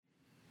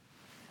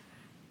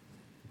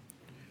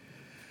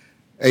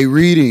A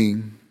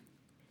reading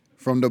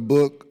from the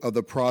book of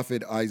the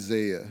prophet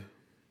Isaiah.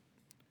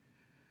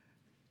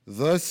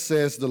 Thus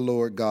says the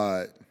Lord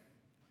God,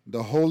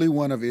 the Holy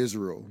One of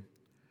Israel,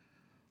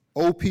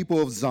 O people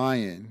of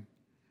Zion,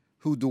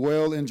 who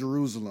dwell in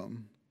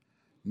Jerusalem,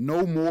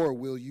 no more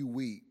will you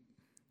weep.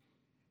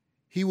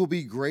 He will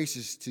be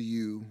gracious to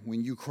you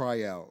when you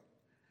cry out.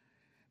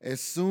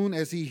 As soon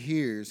as he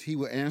hears, he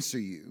will answer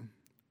you.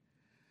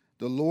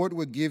 The Lord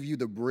will give you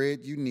the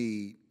bread you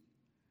need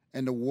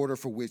and the water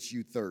for which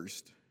you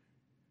thirst.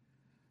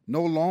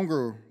 No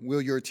longer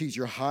will your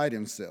teacher hide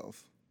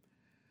himself,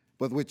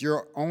 but with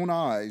your own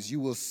eyes you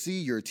will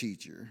see your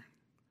teacher,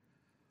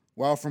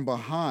 while from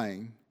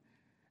behind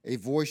a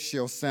voice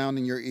shall sound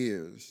in your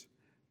ears.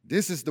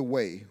 This is the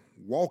way,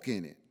 walk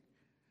in it,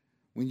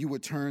 when you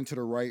would turn to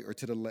the right or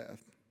to the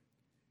left.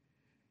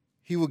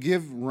 He will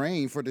give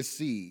rain for the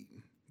seed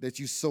that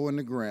you sow in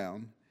the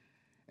ground,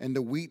 and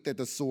the wheat that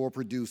the soil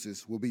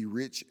produces will be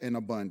rich and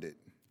abundant.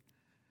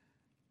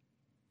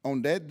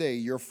 On that day,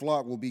 your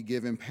flock will be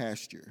given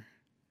pasture,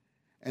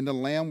 and the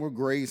lamb will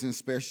graze in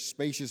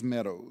spacious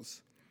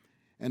meadows,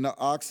 and the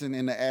oxen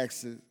and the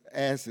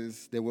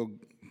asses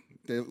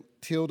that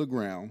till the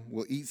ground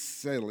will eat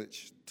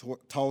silage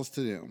tossed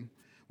to them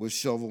with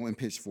shovel and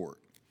pitchfork.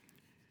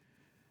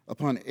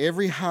 Upon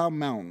every high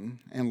mountain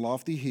and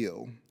lofty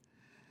hill,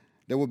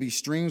 there will be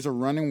streams of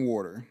running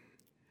water,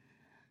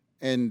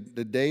 and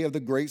the day of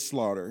the great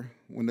slaughter,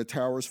 when the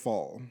towers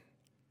fall,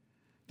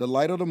 the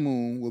light of the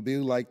moon will be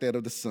like that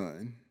of the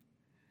sun,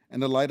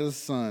 and the light of the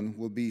sun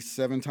will be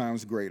 7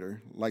 times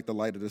greater, like the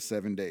light of the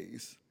 7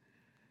 days.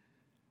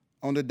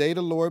 On the day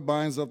the Lord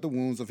binds up the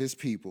wounds of his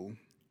people,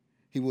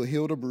 he will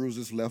heal the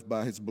bruises left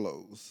by his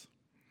blows.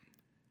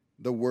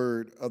 The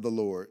word of the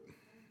Lord.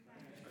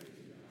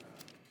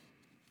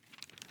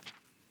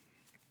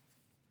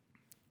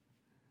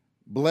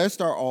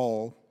 Blessed are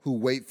all who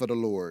wait for the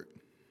Lord.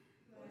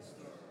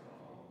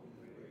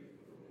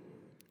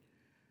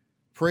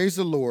 Praise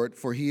the Lord,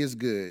 for he is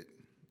good.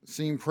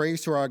 Sing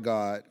praise to our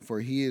God, for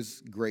he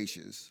is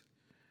gracious.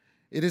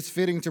 It is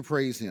fitting to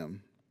praise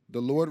him.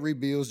 The Lord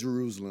rebuilds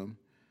Jerusalem.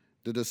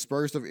 The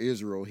dispersed of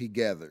Israel he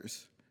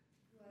gathers.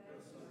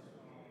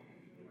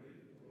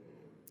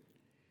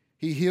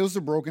 He heals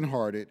the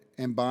brokenhearted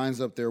and binds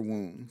up their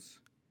wounds.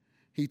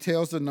 He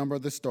tells the number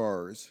of the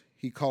stars.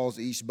 He calls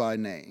each by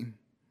name.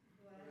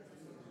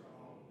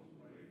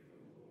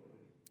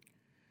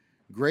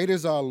 Great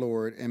is our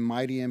Lord and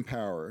mighty in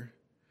power.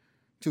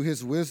 To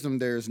his wisdom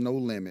there is no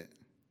limit.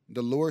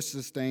 The Lord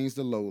sustains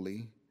the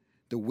lowly.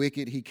 The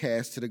wicked he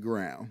casts to the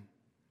ground.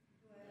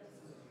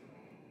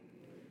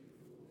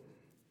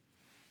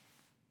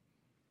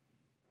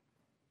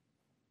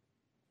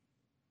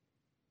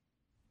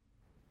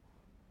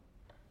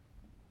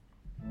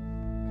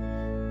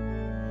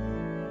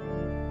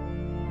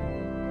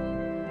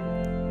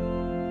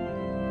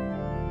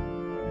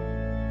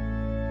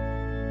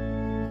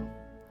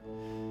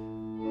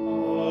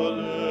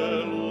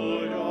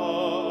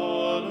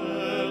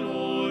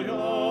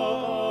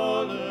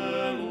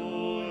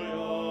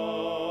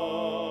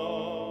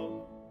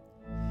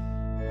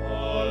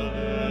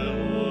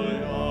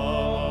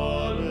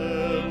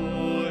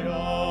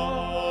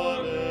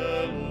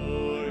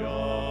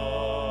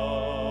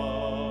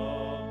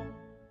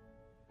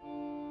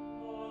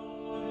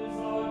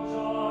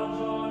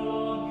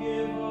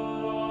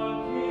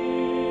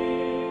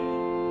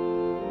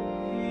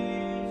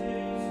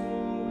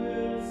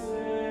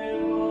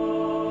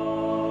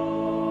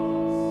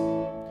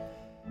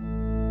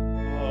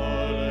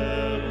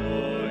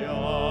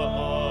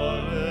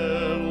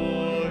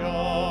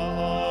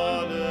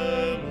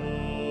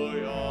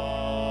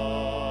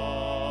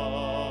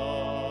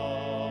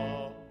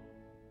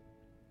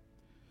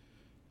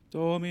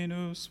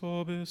 Dominus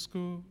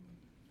vobiscum.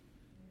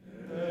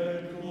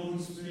 Et cum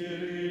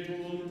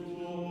spiritu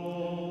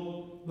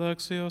tuo.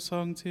 Lectio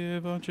Sancti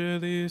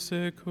Evangelii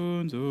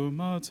secundum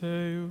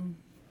Matteum.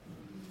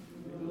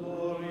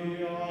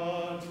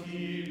 Gloria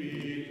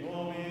tibi,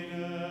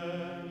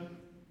 Domine.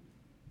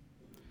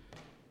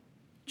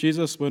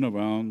 Jesus went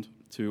around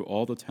to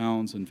all the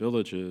towns and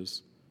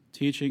villages,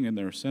 teaching in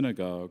their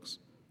synagogues,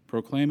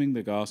 proclaiming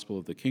the gospel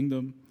of the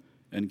kingdom,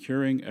 and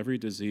curing every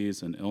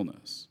disease and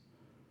illness.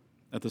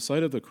 At the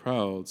sight of the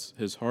crowds,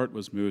 his heart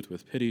was moved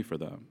with pity for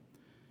them,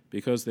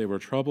 because they were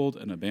troubled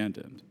and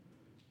abandoned,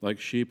 like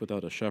sheep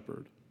without a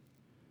shepherd.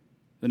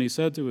 Then he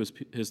said to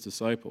his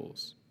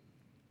disciples,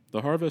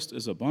 "The harvest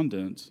is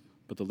abundant,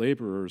 but the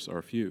laborers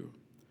are few.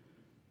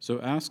 So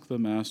ask the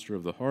master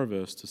of the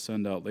harvest to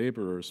send out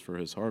laborers for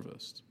his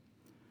harvest."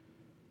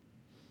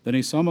 Then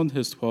he summoned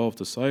his 12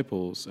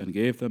 disciples and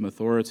gave them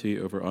authority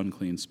over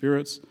unclean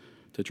spirits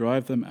to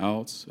drive them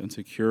out and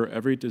to cure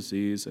every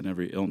disease and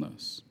every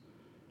illness.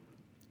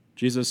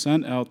 Jesus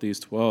sent out these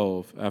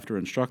 12 after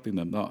instructing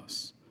them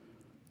thus: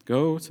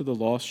 "Go to the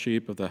lost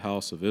sheep of the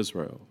house of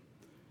Israel.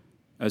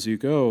 As you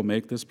go,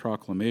 make this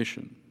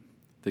proclamation: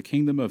 the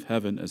kingdom of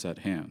heaven is at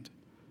hand.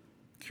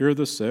 Cure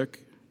the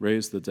sick,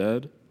 raise the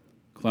dead,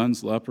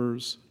 cleanse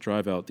lepers,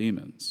 drive out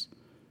demons.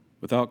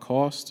 Without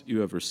cost you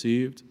have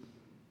received,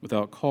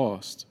 without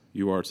cost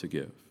you are to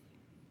give.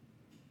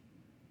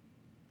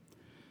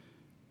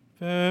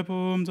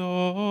 Verbum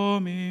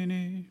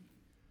Domini.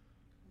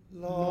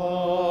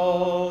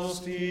 Laus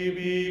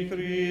tibi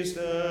Christe.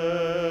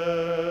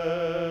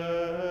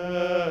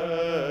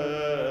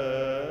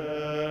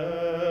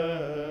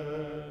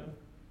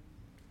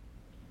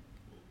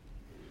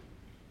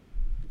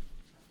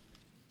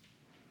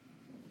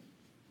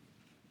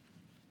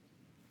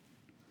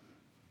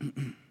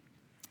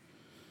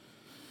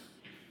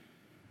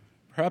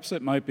 Perhaps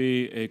it might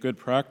be a good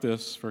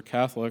practice for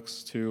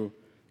Catholics to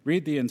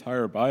read the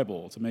entire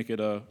Bible, to make it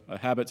a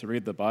habit to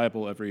read the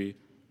Bible every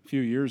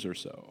few years or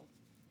so.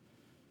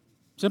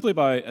 Simply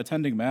by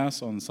attending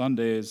Mass on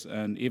Sundays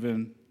and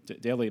even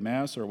daily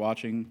Mass or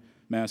watching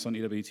Mass on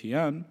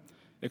EWTN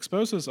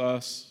exposes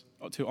us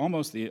to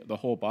almost the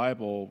whole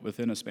Bible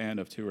within a span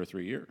of 2 or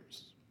 3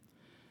 years.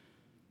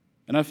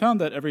 And I've found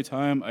that every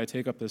time I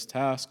take up this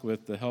task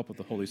with the help of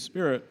the Holy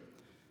Spirit,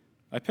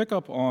 I pick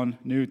up on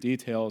new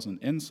details and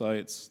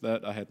insights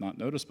that I had not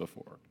noticed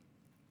before.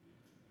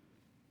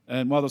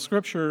 And while the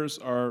scriptures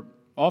are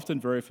often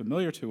very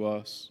familiar to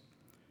us,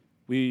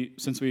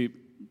 since we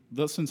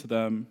listen to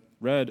them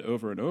read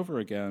over and over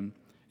again,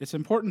 it's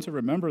important to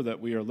remember that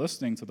we are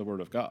listening to the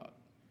Word of God.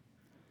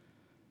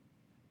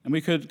 And we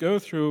could go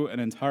through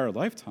an entire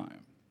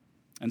lifetime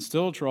and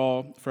still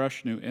draw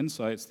fresh new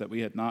insights that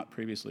we had not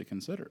previously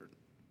considered.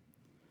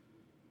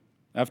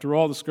 After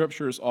all, the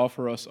scriptures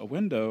offer us a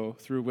window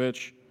through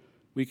which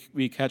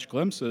we catch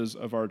glimpses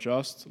of our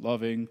just,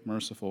 loving,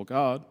 merciful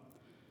God,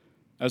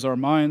 as our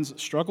minds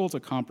struggle to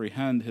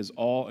comprehend his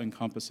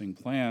all-encompassing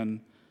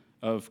plan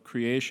of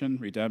creation,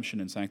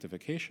 redemption, and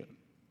sanctification.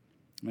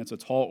 And it's a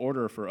tall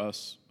order for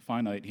us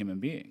finite human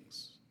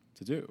beings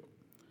to do.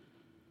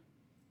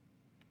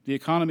 The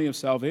economy of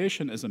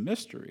salvation is a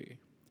mystery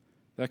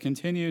that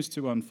continues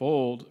to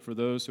unfold for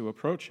those who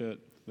approach it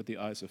with the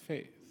eyes of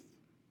faith.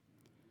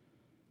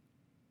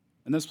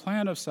 And this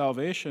plan of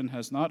salvation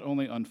has not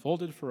only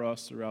unfolded for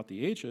us throughout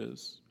the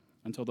ages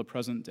until the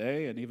present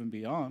day and even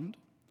beyond,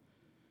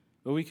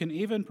 but we can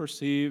even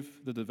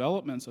perceive the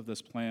developments of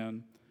this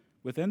plan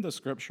within the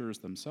scriptures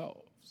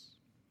themselves.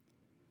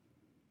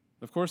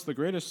 Of course, the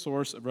greatest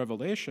source of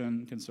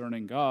revelation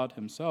concerning God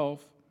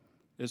himself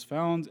is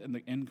found in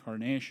the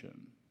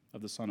incarnation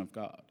of the Son of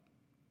God.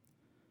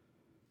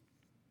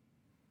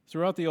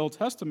 Throughout the Old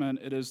Testament,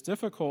 it is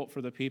difficult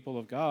for the people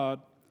of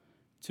God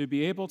to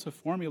be able to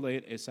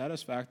formulate a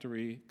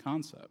satisfactory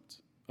concept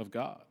of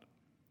God.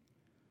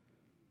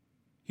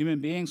 Human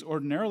beings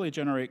ordinarily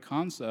generate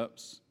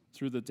concepts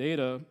through the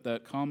data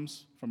that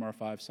comes from our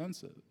 5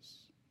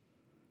 senses.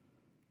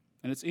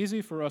 And it's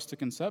easy for us to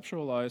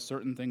conceptualize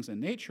certain things in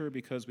nature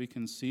because we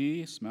can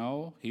see,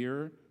 smell,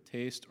 hear,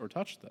 taste, or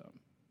touch them.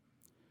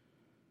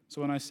 So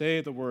when I say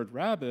the word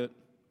rabbit,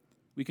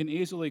 we can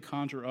easily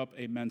conjure up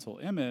a mental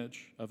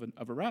image of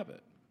a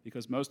rabbit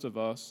because most of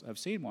us have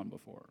seen one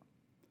before.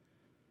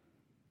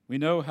 We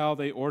know how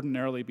they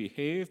ordinarily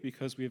behave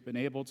because we've been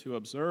able to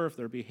observe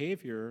their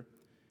behavior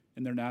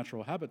in their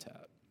natural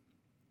habitat.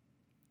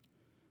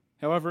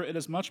 However, it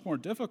is much more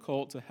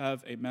difficult to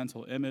have a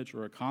mental image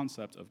or a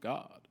concept of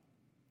God.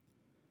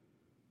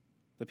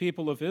 The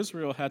people of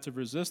Israel had to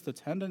resist the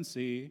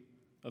tendency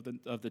of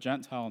the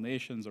Gentile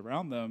nations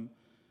around them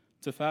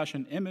to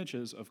fashion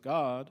images of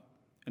God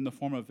in the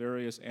form of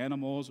various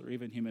animals or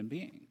even human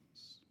beings.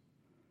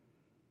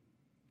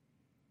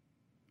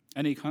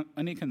 Any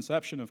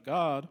conception of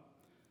God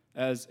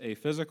as a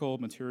physical,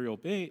 material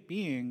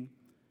being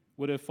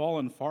would have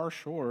fallen far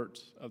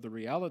short of the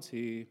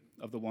reality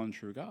of the one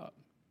true God.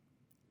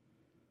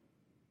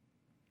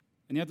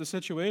 And yet the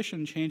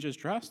situation changes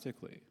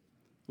drastically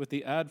with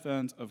the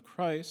advent of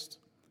Christ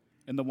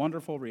and the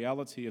wonderful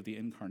reality of the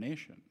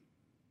incarnation.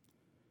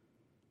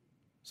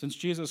 Since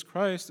Jesus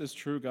Christ is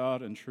true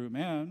God and true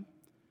man,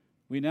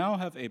 we now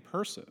have a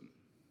person,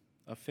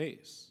 a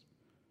face,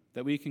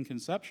 that we can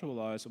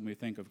conceptualize when we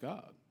think of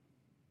God.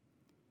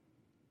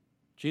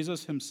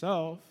 Jesus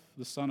himself,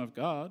 the Son of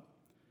God,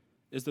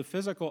 is the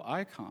physical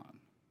icon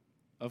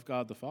of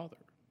God the Father.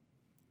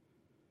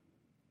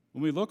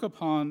 When we look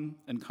upon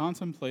and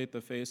contemplate the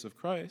face of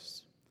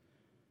Christ,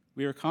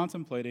 we are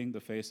contemplating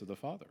the face of the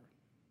Father.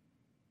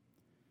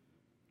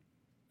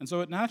 And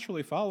so it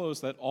naturally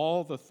follows that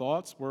all the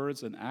thoughts,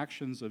 words, and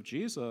actions of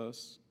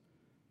Jesus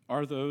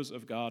are those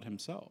of God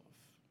himself.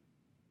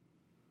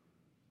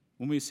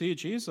 When we see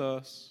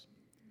Jesus,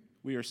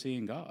 we are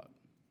seeing God.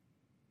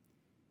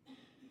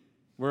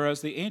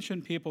 Whereas the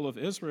ancient people of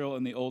Israel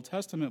in the Old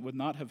Testament would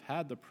not have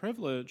had the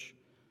privilege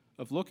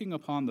of looking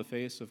upon the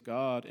face of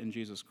God in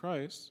Jesus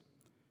Christ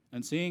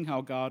and seeing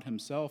how God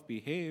himself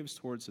behaves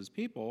towards his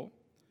people,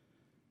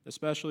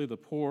 especially the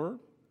poor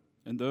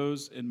and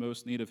those in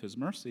most need of his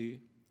mercy,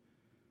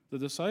 the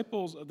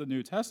disciples of in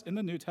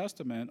the New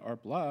Testament are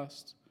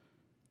blessed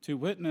to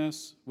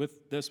witness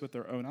with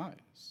their own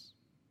eyes.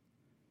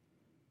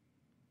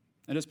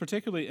 And it's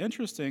particularly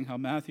interesting how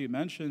Matthew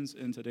mentions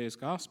in today's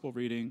gospel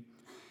reading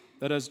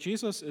that as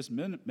Jesus is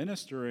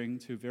ministering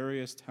to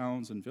various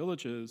towns and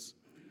villages,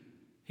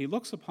 he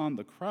looks upon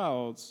the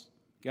crowds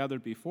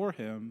gathered before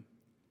him,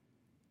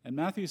 and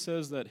Matthew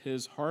says that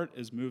his heart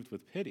is moved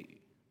with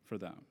pity for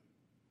them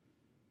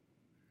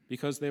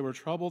because they were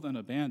troubled and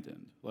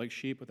abandoned like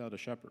sheep without a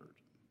shepherd.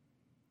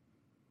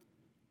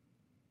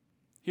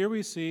 Here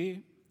we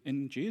see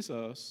in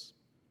Jesus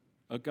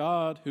a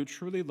God who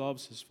truly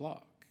loves his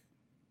flock.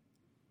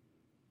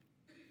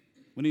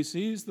 When he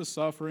sees the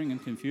suffering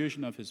and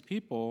confusion of his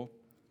people,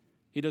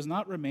 he does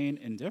not remain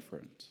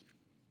indifferent.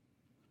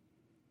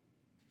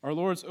 Our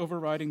Lord's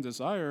overriding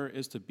desire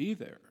is to be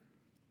there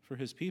for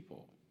his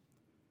people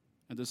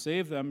and to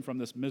save them from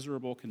this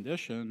miserable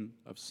condition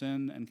of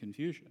sin and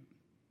confusion.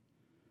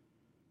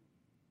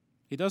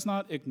 He does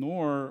not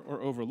ignore or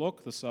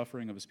overlook the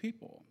suffering of his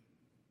people.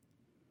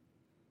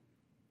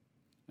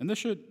 And this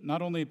should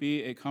not only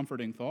be a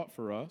comforting thought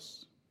for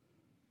us,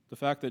 the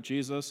fact that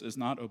Jesus is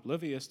not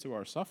oblivious to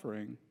our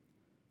suffering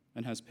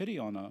and has pity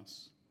on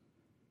us,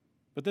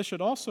 but this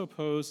should also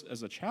pose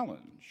as a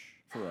challenge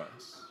for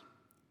us.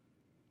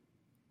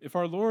 If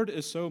our Lord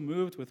is so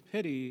moved with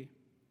pity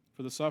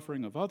for the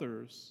suffering of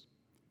others,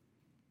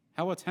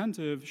 how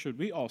attentive should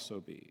we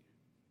also be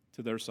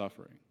to their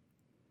suffering?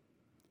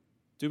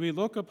 Do we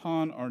look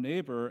upon our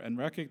neighbor and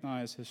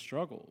recognize his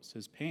struggles,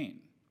 his pain,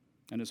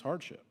 and his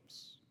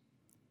hardships?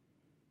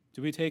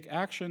 Do we take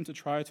action to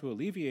try to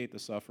alleviate the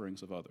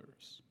sufferings of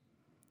others?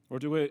 Or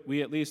do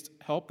we at least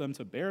help them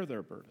to bear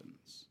their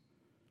burdens,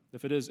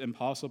 if it is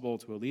impossible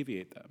to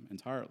alleviate them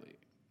entirely?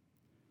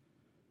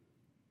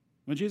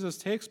 When Jesus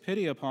takes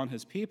pity upon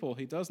his people,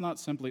 he does not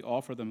simply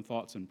offer them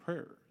thoughts and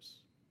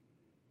prayers,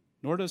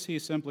 nor does he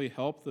simply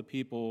help the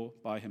people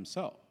by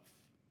himself.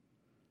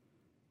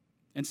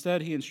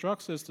 Instead, he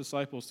instructs his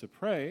disciples to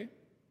pray,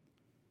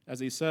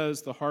 as he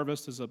says, "The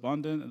harvest is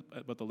abundant,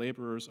 but the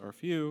laborers are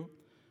few.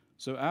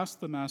 So ask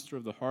the master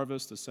of the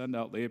harvest to send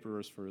out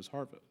laborers for his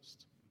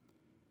harvest."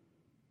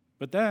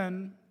 But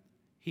then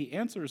he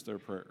answers their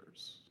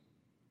prayers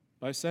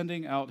by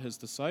sending out his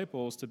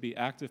disciples to be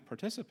active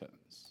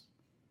participants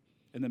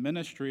in the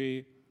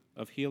ministry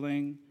of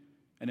healing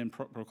and in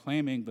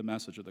proclaiming the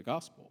message of the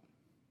gospel.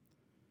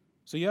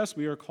 So yes,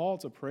 we are called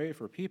to pray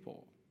for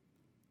people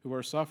who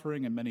are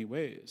suffering in many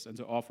ways and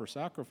to offer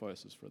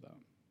sacrifices for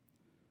them.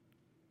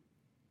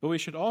 But we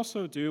should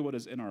also do what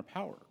is in our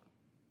power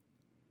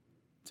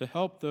to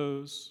help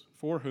those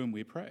for whom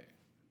we pray.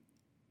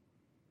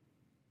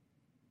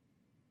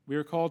 We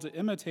are called to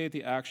imitate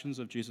the actions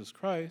of Jesus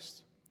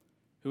Christ,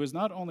 who is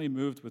not only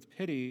moved with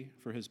pity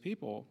for his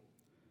people,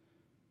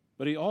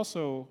 but he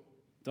also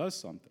does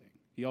something.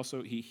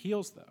 He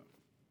heals them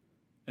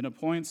and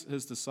appoints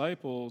his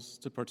disciples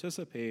to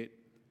participate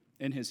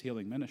in his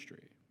healing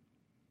ministry.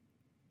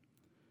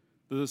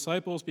 The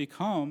disciples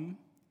become,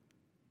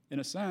 in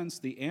a sense,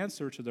 the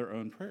answer to their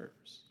own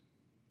prayers.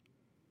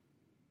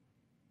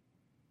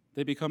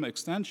 They become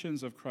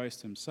extensions of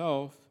Christ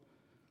himself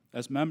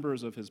as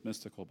members of his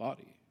mystical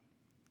body.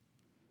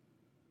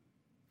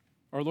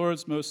 Our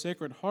Lord's most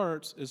sacred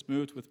heart is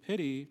moved with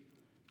pity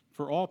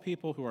for all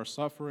people who are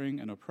suffering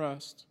and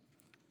oppressed,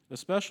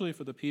 especially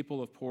for the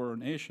people of poorer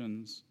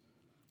nations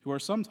who are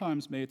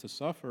sometimes made to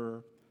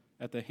suffer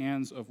at the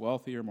hands of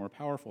wealthier, more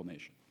powerful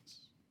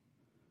nations.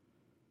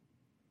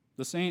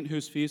 The saint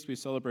whose feast we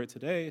celebrate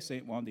today,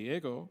 St. Juan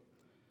Diego,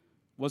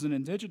 was an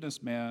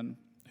indigenous man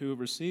who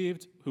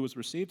was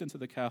received into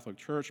the Catholic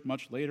Church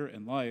much later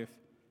in life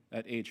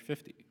at age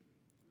 50.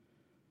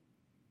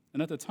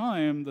 And at the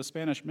time, the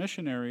Spanish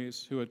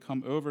missionaries who had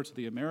come over to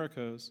the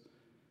Americas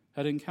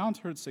had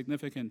encountered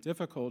significant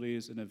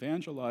difficulties in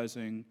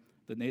evangelizing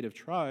the native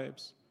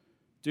tribes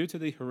due to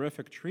the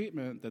horrific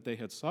treatment that they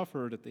had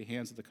suffered at the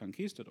hands of the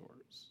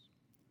conquistadors.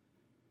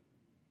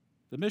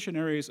 The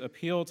missionaries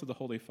appealed to the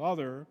Holy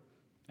Father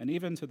and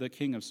even to the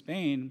King of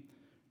Spain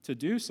to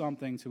do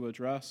something to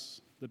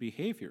address the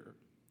behavior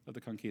of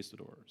the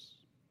conquistadors.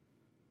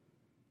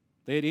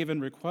 They had even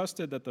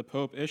requested that the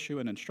Pope issue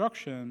an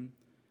instruction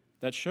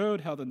that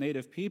showed how the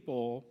native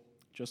people,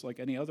 just like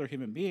any other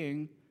human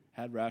being,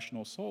 had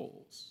rational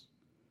souls,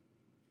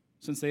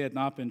 since they had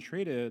not been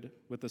treated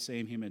with the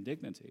same human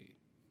dignity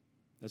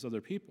as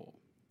other people.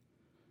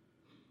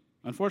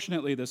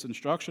 Unfortunately, this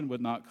instruction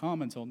would not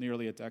come until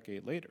nearly a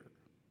decade later.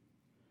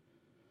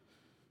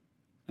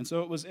 And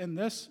so it was in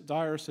this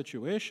dire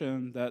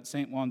situation that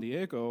St. Juan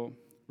Diego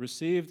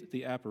received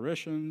the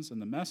apparitions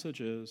and the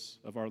messages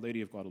of Our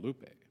Lady of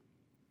Guadalupe.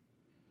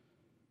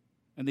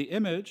 And the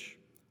image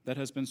that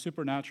has been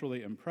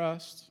supernaturally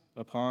impressed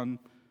upon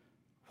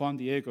Juan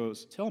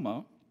Diego's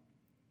tilma,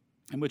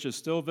 and which is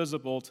still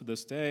visible to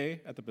this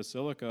day at the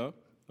Basilica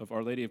of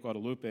Our Lady of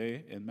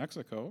Guadalupe in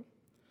Mexico,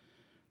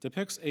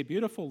 depicts a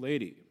beautiful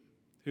lady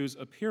whose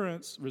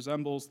appearance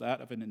resembles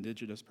that of an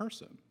indigenous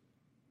person.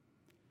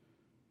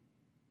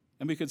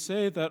 And we could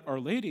say that Our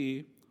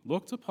Lady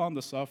looked upon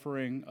the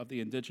suffering of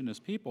the indigenous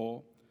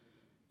people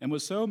and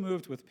was so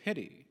moved with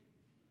pity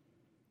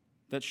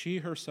that she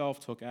herself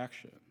took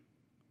action.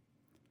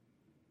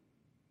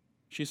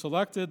 She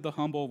selected the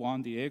humble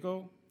Juan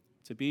Diego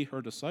to be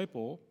her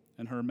disciple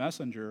and her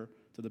messenger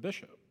to the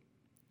bishop.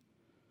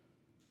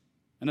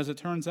 And as it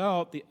turns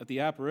out, the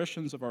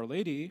apparitions of Our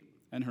Lady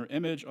and her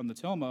image on the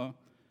tilma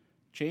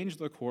changed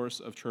the course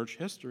of church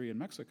history in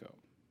Mexico.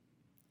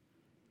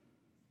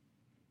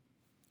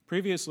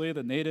 Previously,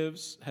 the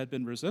natives had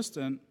been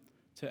resistant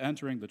to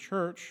entering the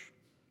church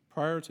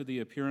prior to the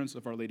appearance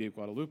of Our Lady of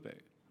Guadalupe.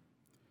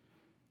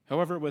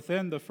 However,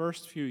 within the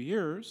first few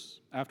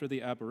years after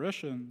the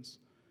apparitions,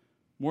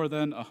 more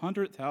than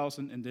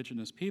 100,000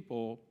 indigenous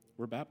people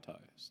were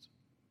baptized.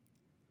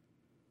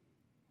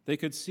 They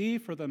could see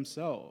for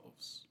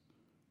themselves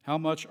how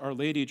much Our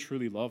Lady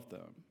truly loved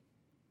them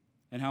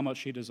and how much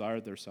she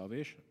desired their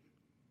salvation.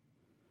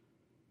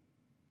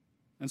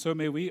 And so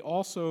may we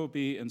also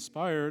be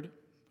inspired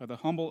by the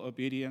humble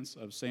obedience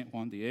of St.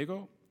 Juan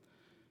Diego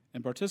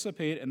and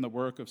participate in the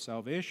work of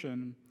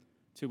salvation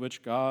to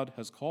which God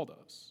has called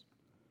us,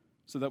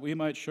 so that we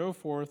might show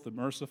forth the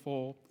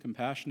merciful,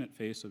 compassionate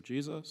face of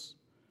Jesus,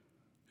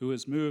 who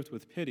is moved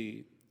with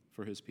pity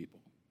for his people.